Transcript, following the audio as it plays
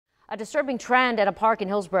A disturbing trend at a park in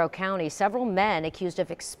Hillsborough County. Several men accused of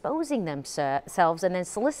exposing themselves and then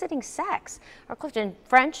soliciting sex. Our Clifton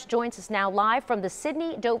French joins us now live from the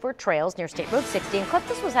Sydney-Dover trails near State Road 60. And Cliff,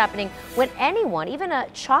 this was happening when anyone, even a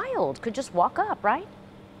child, could just walk up, right?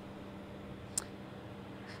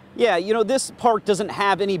 Yeah, you know, this park doesn't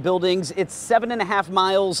have any buildings. It's 7.5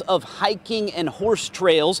 miles of hiking and horse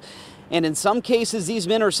trails. And in some cases, these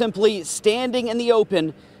men are simply standing in the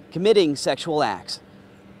open, committing sexual acts.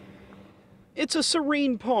 It's a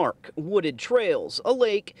serene park, wooded trails, a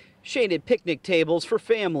lake, shaded picnic tables for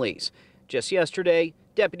families. Just yesterday,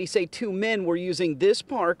 deputies say 2 men were using this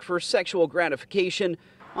park for sexual gratification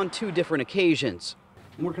on 2 different occasions.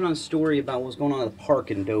 I'm working on a story about what's going on at the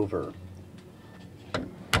park in Dover.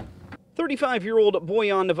 35-year-old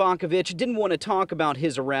Boyan Novakovic didn't want to talk about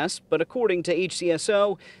his arrest, but according to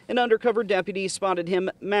HCSO, an undercover deputy spotted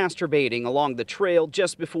him masturbating along the trail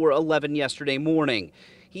just before 11 yesterday morning.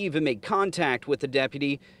 He even made contact with the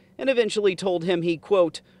deputy and eventually told him he,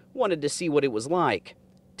 quote, wanted to see what it was like.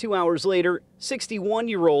 2 hours later,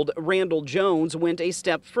 61-year-old Randall Jones went a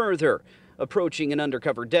step further, approaching an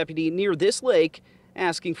undercover deputy near this lake,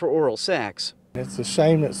 asking for oral sex. It's a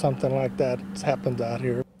shame that something like that happens out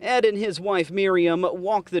here. Ed and his wife Miriam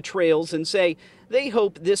walk the trails and say they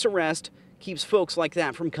hope this arrest keeps folks like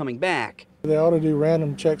that from coming back. They ought to do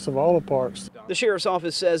random checks of all the parks. The sheriff's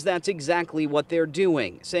office says that's exactly what they're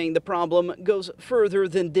doing, saying the problem goes further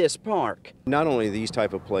than this park. Not only these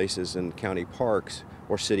type of places in county parks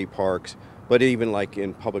or city parks, but even like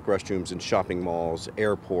in public restrooms in shopping malls,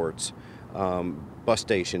 airports, bus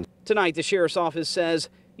stations. Tonight, the sheriff's office says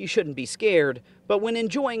you shouldn't be scared, but when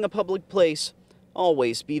enjoying a public place,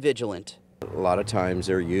 always be vigilant. A lot of times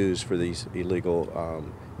they're used for these illegal,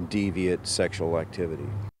 deviant sexual activity.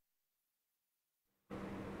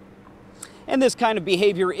 And this kind of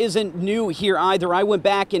behavior isn't new here either. I went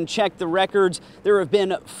back and checked the records. There have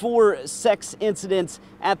been 4 sex incidents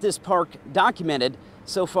at this park documented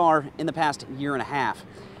so far in the past year and a half.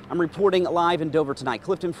 I'm reporting live in Dover tonight.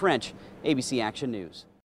 Clifton French, ABC Action News.